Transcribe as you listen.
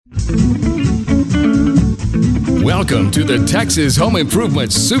Welcome to the Texas Home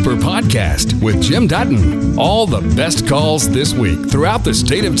Improvement Super Podcast with Jim Dutton. All the best calls this week throughout the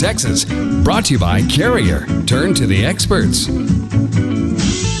state of Texas. Brought to you by Carrier. Turn to the experts.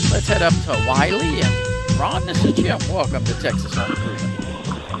 Let's head up to Wiley. And Ron, this is Jim. Welcome to Texas Home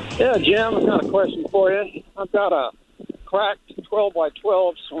Improvement. Yeah, Jim, I've got a question for you. I've got a cracked 12 by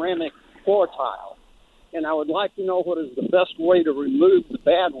 12 ceramic floor tile, and I would like to know what is the best way to remove the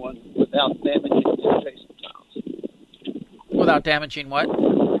bad one without damaging the adjacent tiles. Without damaging what?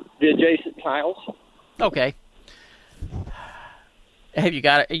 The adjacent tiles. Okay. Have you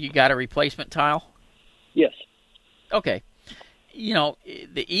got a replacement tile? Yes. Okay. You know,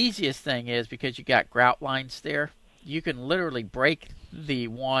 the easiest thing is, because you got grout lines there, you can literally break the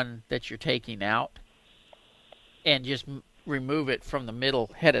one that you're taking out and just remove it from the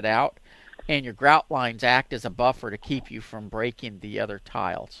middle, head it out, and your grout lines act as a buffer to keep you from breaking the other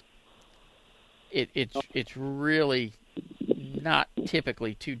tiles. It's really not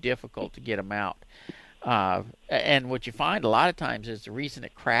typically too difficult to get them out. And what you find a lot of times is the reason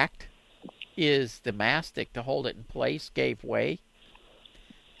it cracked is the mastic to hold it in place gave way.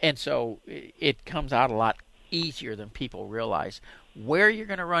 And so it comes out a lot easier than people realize. Where you're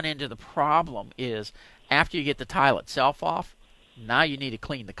going to run into the problem is after you get the tile itself off, now you need to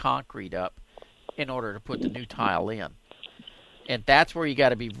clean the concrete up in order to put the new tile in. And that's where you got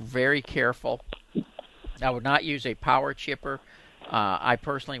to be very careful. I would not use a power chipper. I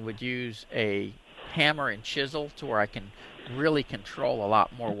personally would use a hammer and chisel to where I can really control a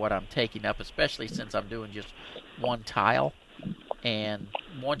lot more what I'm taking up, especially since I'm doing just one tile. And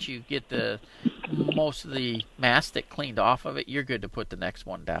once you get most of the mastic cleaned off of it, you're good to put the next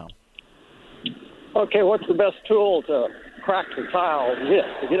one down. Okay, what's the best tool to crack the tile with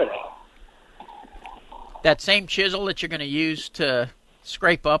to get it out? That same chisel that you're going to use to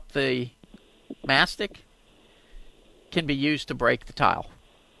scrape up the mastic can be used to break the tile.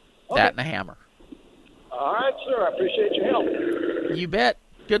 Okay. That and a hammer. All right, sir. I appreciate your help. You bet.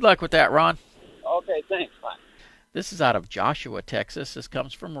 Good luck with that, Ron. Okay, thanks. Bye. This is out of Joshua, Texas. This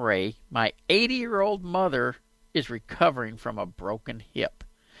comes from Ray. My 80-year-old mother is recovering from a broken hip.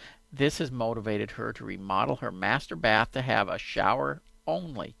 This has motivated her to remodel her master bath to have a shower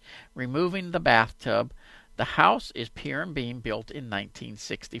only, removing the bathtub. The house is pier and beam, built in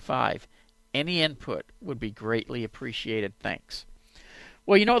 1965. Any input would be greatly appreciated. Thanks.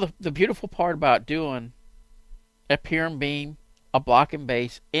 Well, you know, the beautiful part about doing a pier and beam, a block and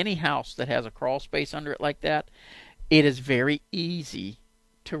base, any house that has a crawl space under it like that, it is very easy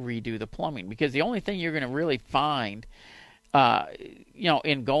to redo the plumbing, because the only thing you're going to really find,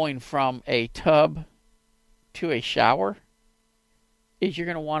 in going from a tub to a shower, is you're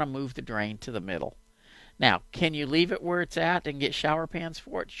going to want to move the drain to the middle. Now, can you leave it where it's at and get shower pans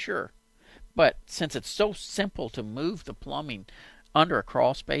for it? Sure. But since it's so simple to move the plumbing under a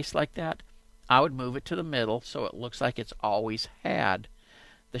crawl space like that, I would move it to the middle so it looks like it's always had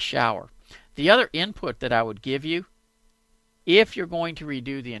the shower. The other input that I would give you, if you're going to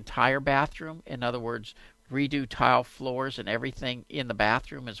redo the entire bathroom, in other words, redo tile floors and everything in the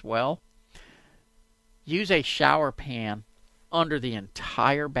bathroom as well, use a shower pan under the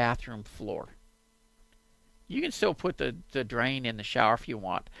entire bathroom floor. You can still put the drain in the shower if you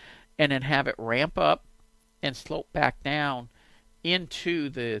want, and then have it ramp up and slope back down into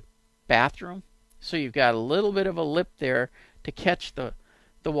the bathroom, so you've got a little bit of a lip there to catch the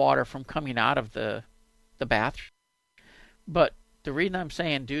water from coming out of the bathroom. But the reason I'm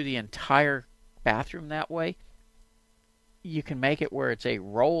saying do the entire bathroom that way, you can make it where it's a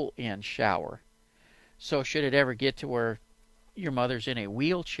roll-in shower. So should it ever get to where your mother's in a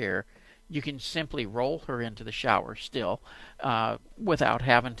wheelchair, you can simply roll her into the shower still, without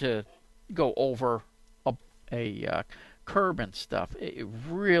having to go over a curb and stuff. It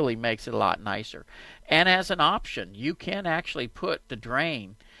really makes it a lot nicer. And as an option, you can actually put the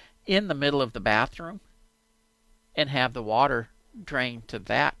drain in the middle of the bathroom and have the water drain to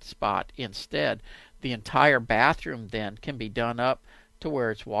that spot instead. The entire bathroom then can be done up to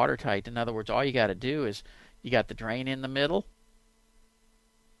where it's watertight. In other words, all you got to do is you got the drain in the middle,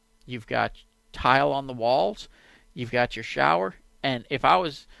 you've got tile on the walls, you've got your shower, and if I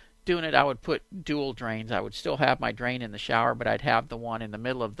was doing it, I would put dual drains. I would still have my drain in the shower, but I'd have the one in the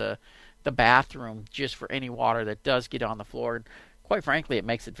middle of the bathroom just for any water that does get on the floor. And quite frankly, it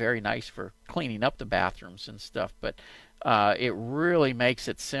makes it very nice for cleaning up the bathrooms and stuff, but it really makes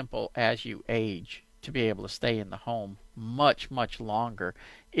it simple as you age to be able to stay in the home much, much longer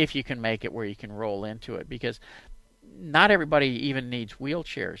if you can make it where you can roll into it, because not everybody even needs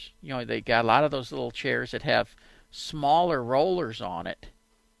wheelchairs. You know, they got a lot of those little chairs that have smaller rollers on it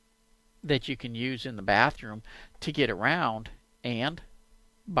that you can use in the bathroom to get around, and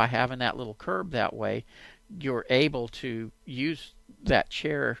by having that little curb that way, you're able to use that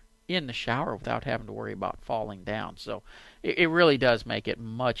chair in the shower without having to worry about falling down. So it really does make it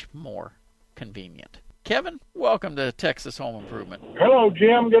much more convenient. Kevin, welcome to Texas Home Improvement. Hello,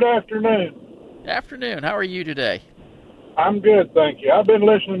 Jim. Good afternoon. Afternoon. How are you today? I'm good, thank you. I've been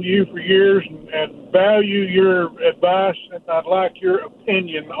listening to you for years and value your advice, and I'd like your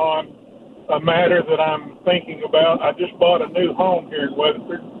opinion on a matter that I'm thinking about. I just bought a new home here in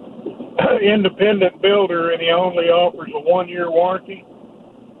Weatherford. Independent builder, and he only offers a 1-year warranty,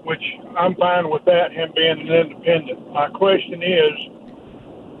 which I'm fine with that, him being an independent. My question is,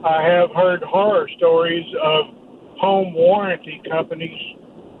 I have heard horror stories of home warranty companies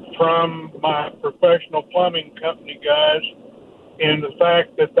from my professional plumbing company guys in the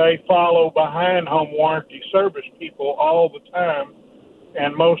fact that they follow behind home warranty service people all the time,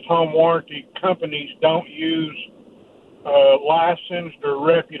 and most home warranty companies don't use licensed or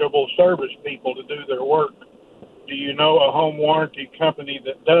reputable service people to do their work. Do you know a home warranty company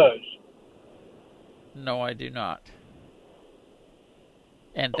that does? No, I do not.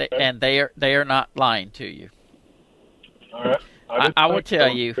 And Okay. they are not lying to you. All right. I will tell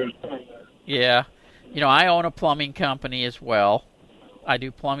you. Yeah. I own a plumbing company as well. I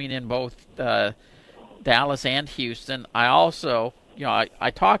do plumbing in both Dallas and Houston. I also,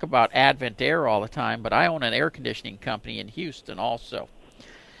 I talk about Advent Air all the time, but I own an air conditioning company in Houston also.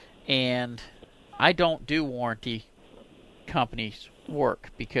 And I don't do warranty companies' work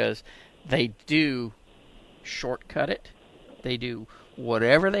because they do shortcut it. They do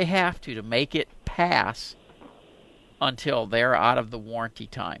whatever they have to make it pass until they're out of the warranty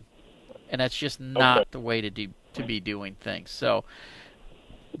time, and that's just not the way to be doing things. So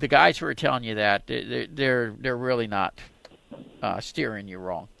the guys who are telling you that, they're really not steering you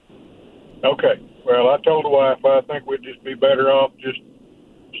wrong. Okay. Well, I told the wife I think we'd just be better off just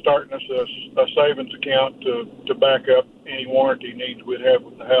starting us a savings account to back up any warranty needs we'd have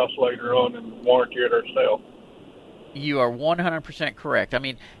with the house later on and warranty it ourselves. You are 100% correct. I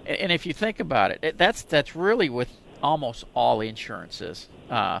mean, and if you think about it, that's really with almost all insurances,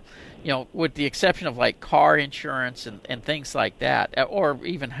 with the exception of like car insurance and things like that, or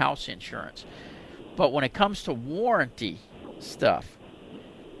even house insurance. But when it comes to warranty stuff,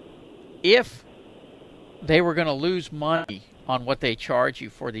 if they were going to lose money on what they charge you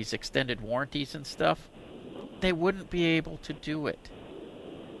for these extended warranties and stuff, they wouldn't be able to do it.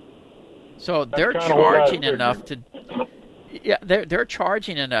 So they're charging enough to... Yeah, they're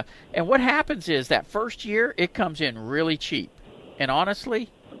charging enough. And what happens is that first year, it comes in really cheap. And honestly,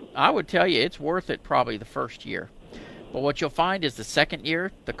 I would tell you it's worth it probably the first year. But what you'll find is the second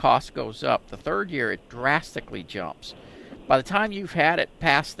year, the cost goes up. The third year, it drastically jumps. By the time you've had it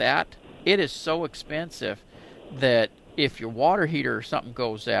past that, it is so expensive that if your water heater or something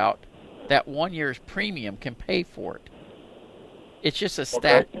goes out, that 1 year's premium can pay for it. It's just a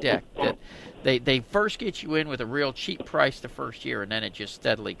stacked deck that they first get you in with a real cheap price the first year, and then it just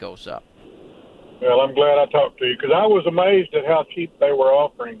steadily goes up. Well, I'm glad I talked to you because I was amazed at how cheap they were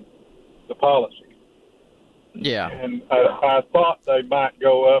offering the policy. Yeah. And I thought they might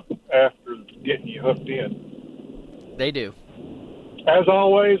go up after getting you hooked in. They do. As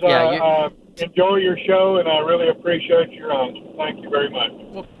always, Yeah, I enjoy your show, and I really appreciate your honesty. Thank you very much.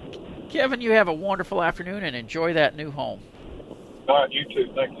 Well, Kevin, you have a wonderful afternoon, and enjoy that new home. All right, you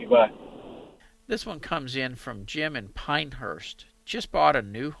too. Thank you. Bye. This one comes in from Jim in Pinehurst. Just bought a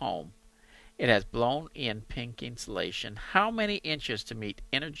new home. It has blown-in pink insulation. How many inches to meet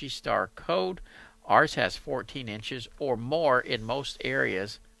Energy Star code? Ours has 14 inches or more in most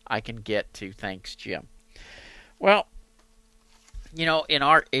areas I can get to. Thanks, Jim. Well, in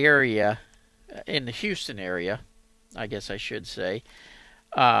our area, in the Houston area, I guess I should say,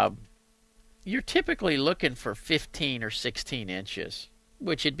 you're typically looking for 15 or 16 inches,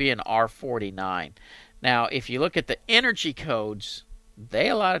 which would be an R49. Now, if you look at the energy codes, they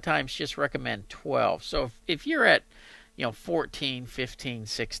a lot of times just recommend 12. So if you're at, 14, 15,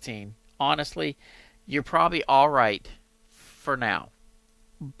 16, honestly, you're probably all right for now.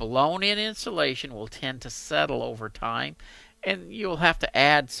 Blown-in insulation will tend to settle over time, and you'll have to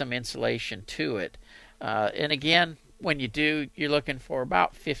add some insulation to it. And again, when you do, you're looking for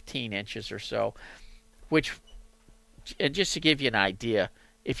about 15 inches or so, which, just to give you an idea,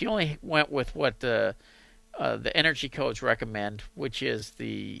 if you only went with what the energy codes recommend, which is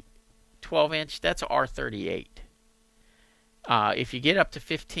the 12-inch, that's R38. If you get up to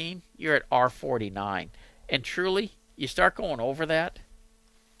 15, you're at R49. And truly, you start going over that,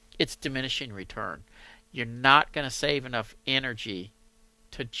 it's diminishing return. You're not going to save enough energy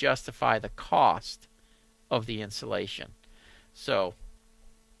to justify the cost of the insulation. So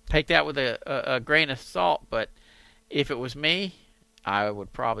take that with a grain of salt, but if it was me, I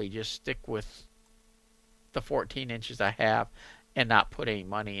would probably just stick with the 14 inches I have and not put any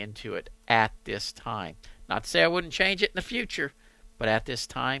money into it at this time. Not to say I wouldn't change it in the future, but at this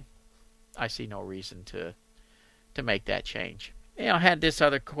time, I see no reason to make that change. I had this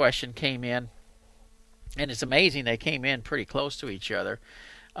other question came in, and it's amazing they came in pretty close to each other.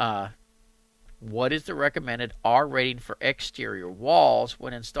 What is the recommended R rating for exterior walls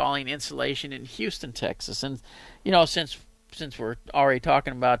when installing insulation in Houston, Texas? And since we're already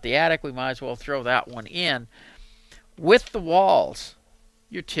talking about the attic, we might as well throw that one in. With the walls,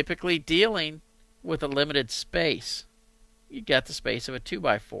 you're typically dealing with a limited space. You got the space of a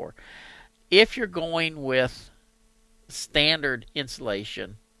 2x4. If you're going with standard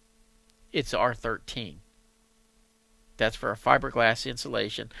insulation, it's R13. That's for a fiberglass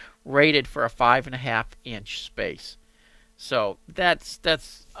insulation rated for a 5.5-inch space. So that's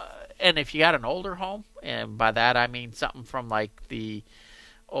and if you got an older home, and by that I mean something from like the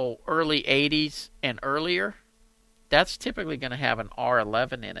early 80s and earlier, that's typically going to have an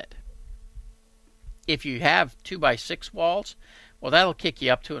R11 in it. If you have 2x6 walls, well, that'll kick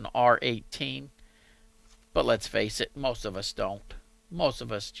you up to an R18. But let's face it, most of us don't. Most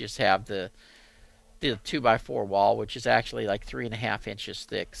of us just have the 2x4 wall, which is actually like 3.5 inches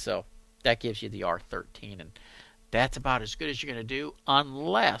thick. So that gives you the R13, and that's about as good as you're going to do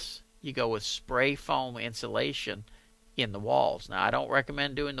unless you go with spray foam insulation in the walls. Now, I don't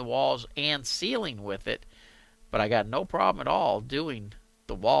recommend doing the walls and ceiling with it, but I got no problem at all doing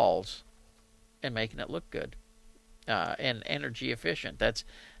the walls and making it look good and energy efficient.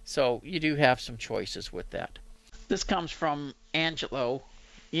 So you do have some choices with that. This comes from Angelo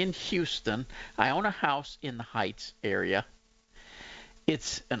in Houston. I own a house in the Heights area.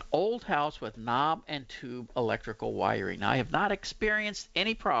 It's an old house with knob and tube electrical wiring. I have not experienced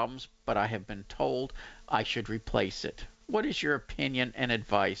any problems, but I have been told I should replace it. What is your opinion and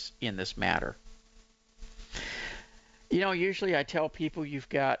advice in this matter? Usually I tell people you've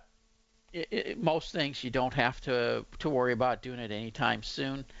got most things you don't have to worry about doing it anytime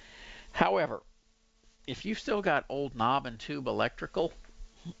soon. However, if you've still got old knob and tube electrical,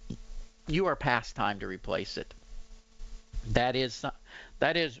 you are past time to replace it. That is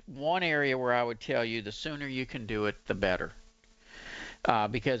one area where I would tell you the sooner you can do it, the better.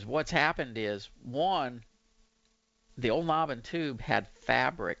 Because what's happened is, one, the old knob and tube had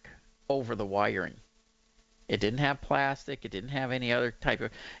fabric over the wiring. It didn't have plastic. It didn't have any other type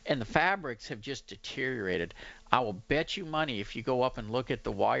of, and the fabrics have just deteriorated. I will bet you money if you go up and look at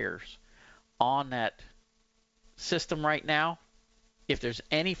the wires on that system right now, if there's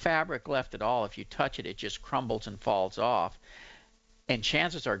any fabric left at all, if you touch it, it just crumbles and falls off. And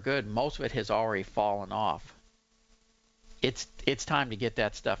chances are good, most of it has already fallen off. It's time to get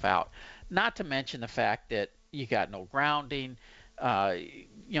that stuff out. Not to mention the fact that you got no grounding.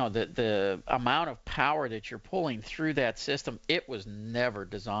 The amount of power that you're pulling through that system, it was never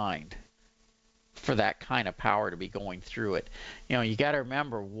designed for that kind of power to be going through it. You got to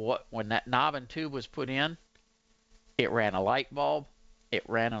remember when that knob and tube was put in, it ran a light bulb, it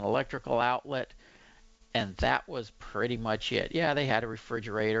ran an electrical outlet, and that was pretty much it. Yeah, they had a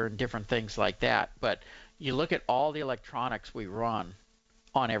refrigerator and different things like that, but you look at all the electronics we run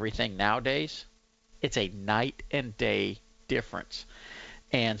on everything nowadays, it's a night and day difference.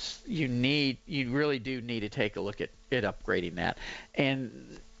 And you really do need to take a look at upgrading that.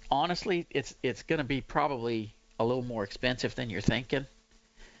 And honestly, it's going to be probably a little more expensive than you're thinking,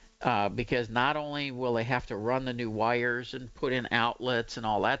 because not only will they have to run the new wires and put in outlets and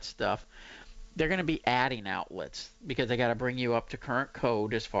all that stuff, they're going to be adding outlets because they got to bring you up to current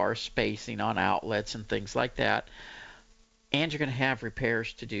code as far as spacing on outlets and things like that. And you're going to have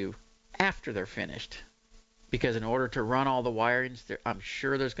repairs to do after they're finished. Because in order to run all the wirings, I'm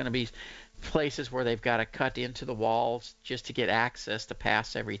sure there's going to be places where they've got to cut into the walls just to get access to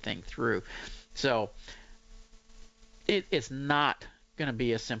pass everything through. So it's not going to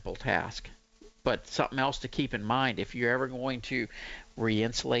be a simple task. But something else to keep in mind, if you're ever going to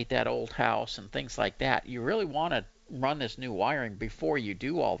re-insulate that old house and things like that, you really want to run this new wiring before you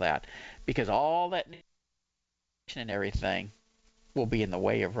do all that, because all that and everything will be in the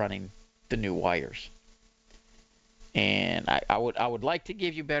way of running the new wires. And I would like to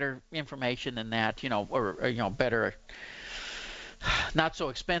give you better information than that, or better, not so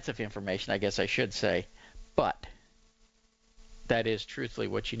expensive information, I guess I should say, but that is truthfully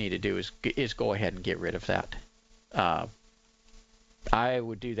what you need to do is go ahead and get rid of that. I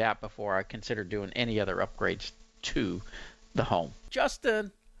would do that before I consider doing any other upgrades to the home.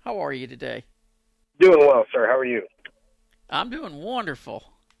 Justin, how are you today? Doing well, sir. How are you? I'm doing wonderful.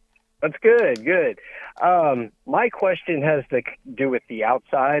 That's good, good. My question has to do with the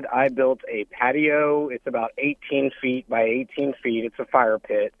outside. I built a patio. It's about 18 feet by 18 feet. It's a fire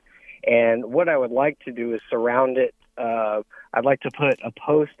pit. And what I would like to do is surround it. I'd like to put a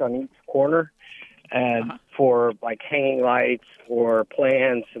post on each corner and for like hanging lights or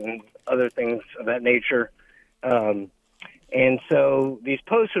plants and other things of that nature. And so these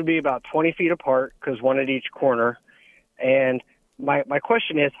posts would be about 20 feet apart because one at each corner. And my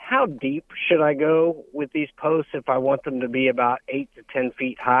question is, how deep should I go with these posts if I want them to be about 8 to 10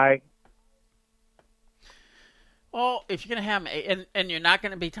 feet high? Well, if you're going to have them, and you're not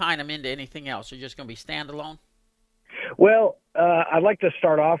going to be tying them into anything else, you're just going to be standalone? Well, I'd like to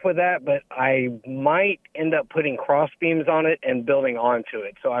start off with that, but I might end up putting cross beams on it and building onto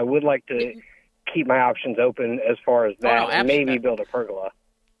it. So I would like to keep my options open as far as that, and maybe build a pergola.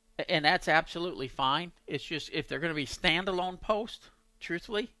 And that's absolutely fine. It's just if they're going to be standalone posts,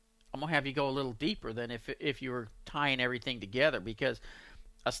 truthfully, I'm going to have you go a little deeper than if you were tying everything together, because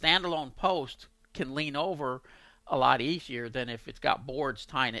a standalone post can lean over a lot easier than if it's got boards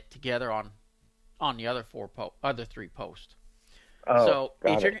tying it together on the other other three posts. Oh, so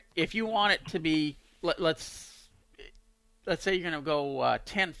if you want it to be, let's say you're going to go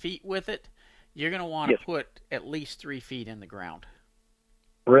 10 feet with it, you're going to want to put at least 3 feet in the ground.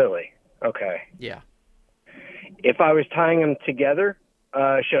 Really? Okay. Yeah. If I was tying them together,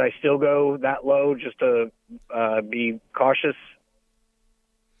 should I still go that low just to be cautious?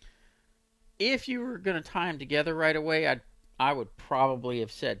 If you were going to tie them together right away, I would probably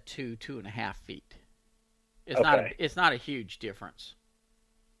have said 2.5 feet. It's not a huge difference.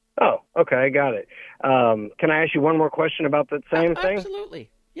 Oh, okay, got it. Can I ask you one more question about that same thing? Absolutely.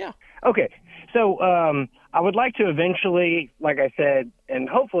 Yeah. Okay. So I would like to eventually, like I said, and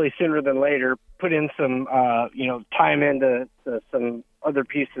hopefully sooner than later, put in some, tie them into some other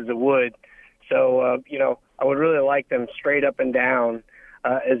pieces of wood. So, I would really like them straight up and down.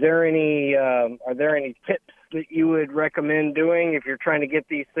 Are there any tips that you would recommend doing if you're trying to get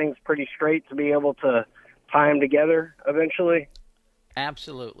these things pretty straight to be able to tie them together eventually?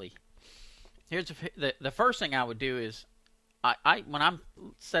 Absolutely. Here's the first thing I would do is, I when I'm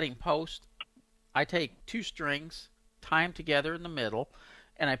setting posts, I take 2 strings, tie them together in the middle,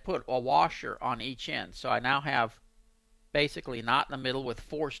 and I put a washer on each end. So I now have basically a knot in the middle with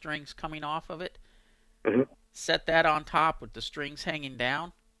 4 strings coming off of it. Mm-hmm. Set that on top with the strings hanging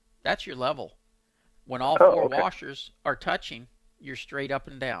down. That's your level. When all 4 washers are touching, you're straight up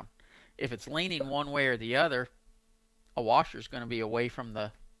and down. If it's leaning one way or the other, a washer's going to be away from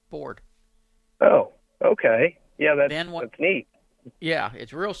the board. Oh, okay. Yeah, that's neat. Yeah,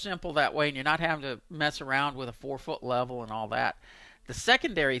 it's real simple that way, and you're not having to mess around with a 4-foot level and all that. The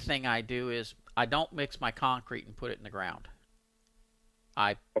secondary thing I do is I don't mix my concrete and put it in the ground.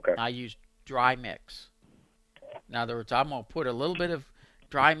 I use dry mix. In other words, I'm going to put a little bit of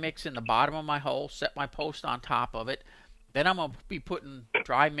dry mix in the bottom of my hole, set my post on top of it. Then I'm going to be putting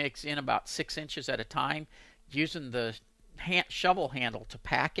dry mix in about 6 inches at a time, using the shovel handle to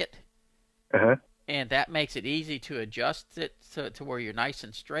pack it. Uh-huh. And that makes it easy to adjust it to where you're nice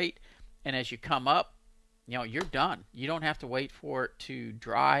and straight. And as you come up, you're done. You don't have to wait for it to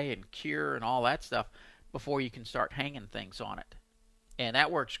dry and cure and all that stuff before you can start hanging things on it. And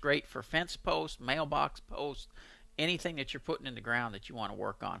that works great for fence posts, mailbox posts, anything that you're putting in the ground that you want to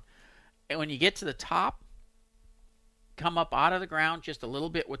work on. And when you get to the top, come up out of the ground just a little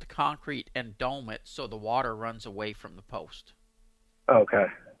bit with the concrete and dome it so the water runs away from the post. Okay.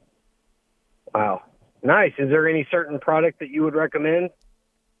 Wow. Nice. Is there any certain product that you would recommend?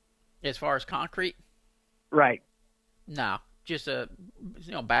 As far as concrete? Right. No. Just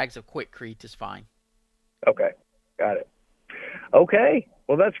bags of Quikrete is fine. Okay. Got it. Okay.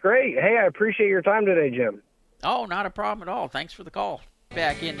 Well, that's great. Hey, I appreciate your time today, Jim. Oh, not a problem at all. Thanks for the call.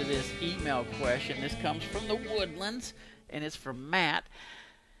 Back into this email question. This comes from the Woodlands, and it's from Matt.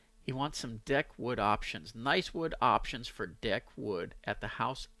 He wants some deck wood options, nice wood options for deck wood at the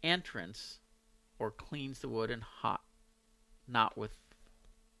house entrance, or cleans the wood and not with,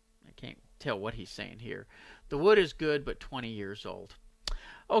 I can't tell what he's saying here. The wood is good, but 20 years old.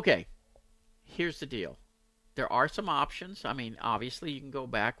 Okay, here's the deal. There are some options. I mean, obviously you can go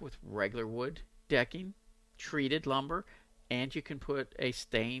back with regular wood decking, treated lumber, and you can put a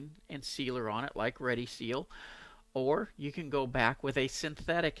stain and sealer on it like Ready Seal, or you can go back with a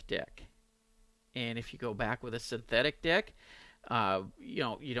synthetic deck. And if you go back with a synthetic deck,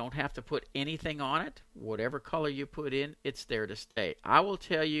 you don't have to put anything on it. Whatever color you put in, it's there to stay. I will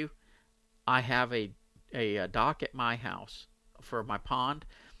tell you, I have a a dock at my house for my pond,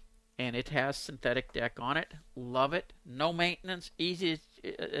 and it has synthetic deck on it. Love it. No maintenance. Easy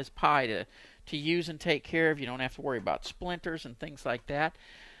as pie to use and take care of. You don't have to worry about splinters and things like that.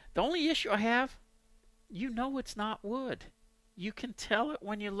 The only issue I have, it's not wood. You can tell it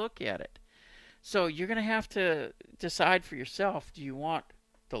when you look at it. So you're going to have to decide for yourself, do you want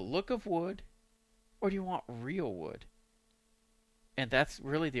the look of wood or do you want real wood? And that's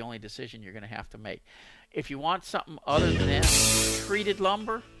really the only decision you're going to have to make. If you want something other than treated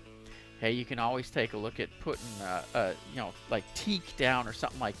lumber, hey, you can always take a look at putting, like teak down or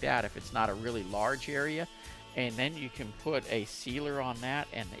something like that if it's not a really large area. And then you can put a sealer on that,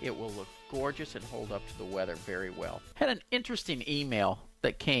 and it will look gorgeous and hold up to the weather very well. Had an interesting email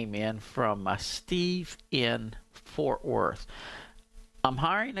that came in from Steve in Fort Worth. I'm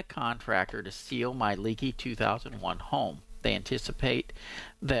hiring a contractor to seal my leaky 2001 home. They anticipate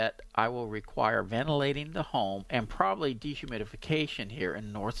that I will require ventilating the home and probably dehumidification here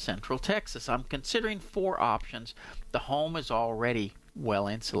in north central Texas. I'm considering 4 options. The home is already well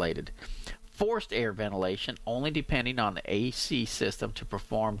insulated. Forced air ventilation, only depending on the AC system to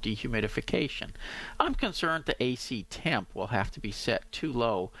perform dehumidification. I'm concerned the AC temp will have to be set too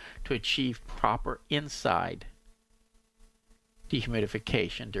low to achieve proper inside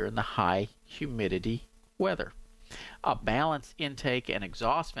dehumidification during the high humidity weather. A balanced intake and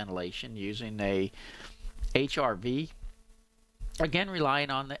exhaust ventilation using a HRV, again relying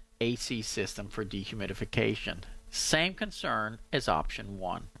on the AC system for dehumidification. Same concern as option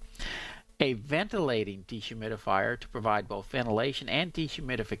 1. A ventilating dehumidifier to provide both ventilation and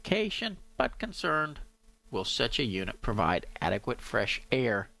dehumidification, but concerned, will such a unit provide adequate fresh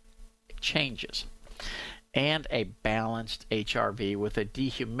air changes? And a balanced HRV with a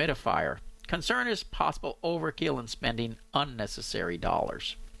dehumidifier. Concern is possible overkill and spending unnecessary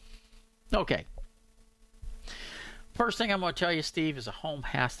dollars. Okay. First thing I'm going to tell you, Steve, is a home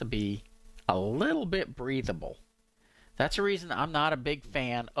has to be a little bit breathable. That's the reason I'm not a big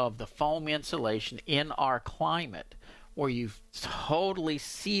fan of the foam insulation in our climate, where you totally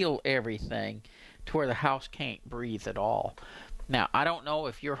seal everything to where the house can't breathe at all. Now, I don't know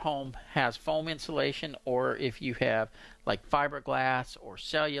if your home has foam insulation or if you have like fiberglass or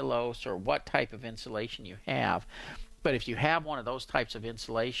cellulose or what type of insulation you have. But if you have one of those types of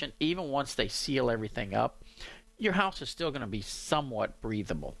insulation, even once they seal everything up, your house is still going to be somewhat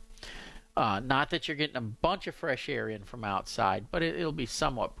breathable. Not that you're getting a bunch of fresh air in from outside, but it'll be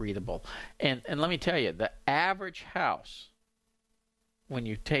somewhat breathable. And let me tell you, the average house, when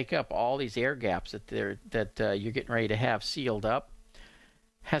you take up all these air gaps that you're getting ready to have sealed up,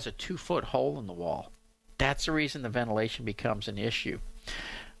 has a 2-foot hole in the wall. That's the reason the ventilation becomes an issue.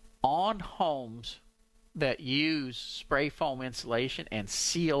 On homes that use spray foam insulation and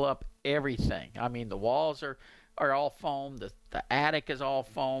seal up everything, I mean the walls are all foam, the attic is all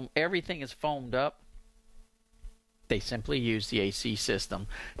foam, everything is foamed up, they simply use the AC system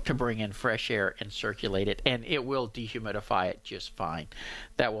to bring in fresh air and circulate it, and it will dehumidify it just fine.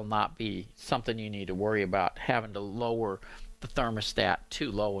 That will not be something you need to worry about having to lower the thermostat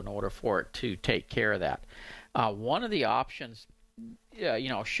too low in order for it to take care of that. One of the options,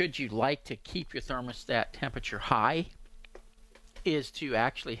 should you like to keep your thermostat temperature high, is to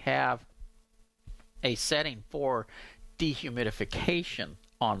actually have a setting for dehumidification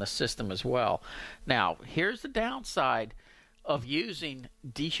on the system as well. Now, here's the downside of using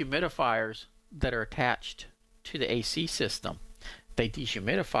dehumidifiers that are attached to the AC system. They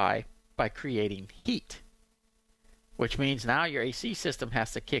dehumidify by creating heat, which means now your AC system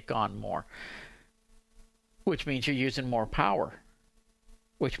has to kick on more, which means you're using more power,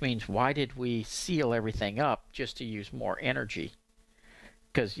 which means why did we seal everything up just to use more energy?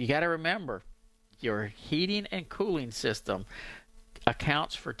 Because you got to remember, your heating and cooling system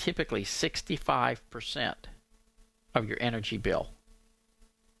accounts for typically 65% of your energy bill.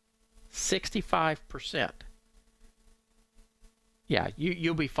 65%. Yeah,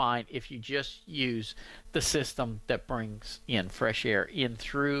 you'll be fine if you just use the system that brings in fresh air in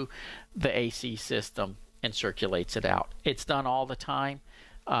through the AC system and circulates it out. It's done all the time.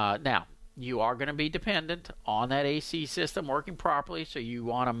 Now, you are going to be dependent on that AC system working properly, so you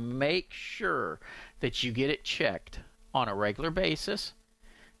want to make sure that you get it checked on a regular basis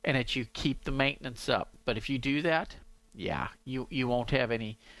and that you keep the maintenance up. But if you do that, yeah, you won't have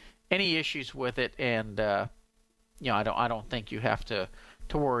any issues with it, and I don't think you have to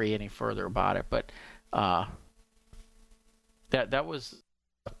worry any further about it. But that was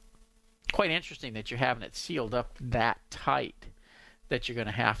quite interesting that you're having it sealed up that tight that you're going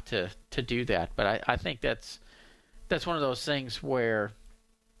to have to do that. But I think that's one of those things where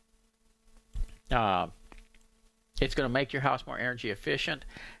It's going to make your house more energy efficient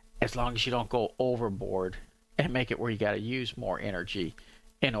as long as you don't go overboard and make it where you got to use more energy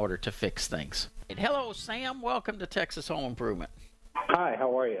in order to fix things. And hello, Sam. Welcome to Texas Home Improvement. Hi,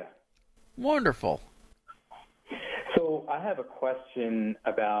 how are you? Wonderful. So I have a question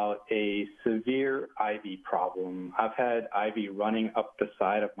about a severe ivy problem. I've had ivy running up the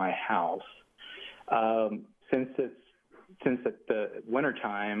side of my house. Since it's the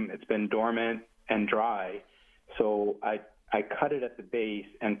wintertime, it's been dormant and dry. So I cut it at the base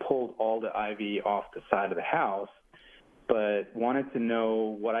and pulled all the ivy off the side of the house, but wanted to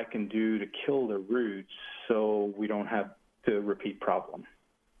know what I can do to kill the roots so we don't have the repeat problem.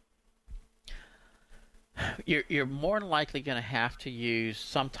 You're more than likely going to have to use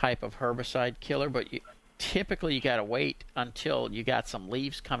some type of herbicide killer, but typically you got to wait until you got some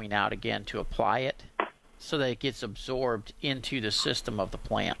leaves coming out again to apply it so that it gets absorbed into the system of the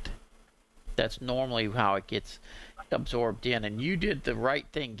plant. That's normally how it gets absorbed in, and you did the right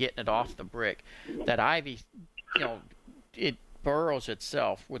thing getting it off the brick. That ivy, it burrows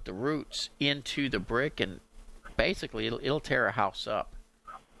itself with the roots into the brick, and basically it'll tear a house up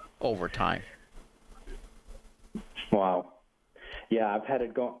over time. Wow. Yeah, I had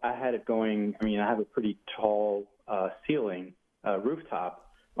it going. I mean, I have a pretty tall ceiling, rooftop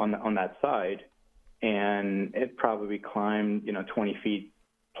on that side, and it probably climbed 20 feet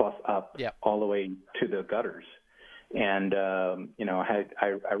plus up, yep, all the way to the gutters. And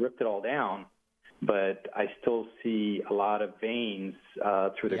I ripped it all down, but I still see a lot of veins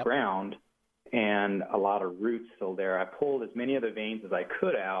through the, yep, ground, and a lot of roots still there. I pulled as many of the veins as I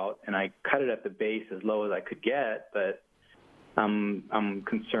could out, and I cut it at the base as low as I could get, but I'm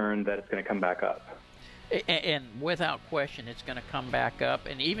concerned that it's going to come back up. And without question, it's going to come back up.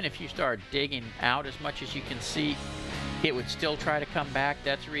 And even if you start digging out as much as you can see, it would still try to come back.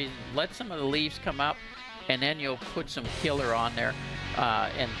 That's the reason. Let some of the leaves come up, and then you'll put some killer on there,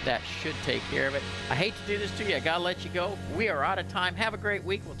 and that should take care of it. I hate to do this to you. I got to let you go. We are out of time. Have a great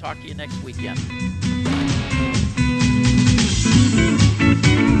week. We'll talk to you next weekend.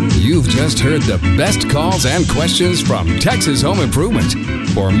 You've just heard the best calls and questions from Texas Home Improvement.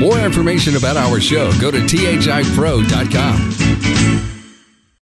 For more information about our show, go to thipro.com.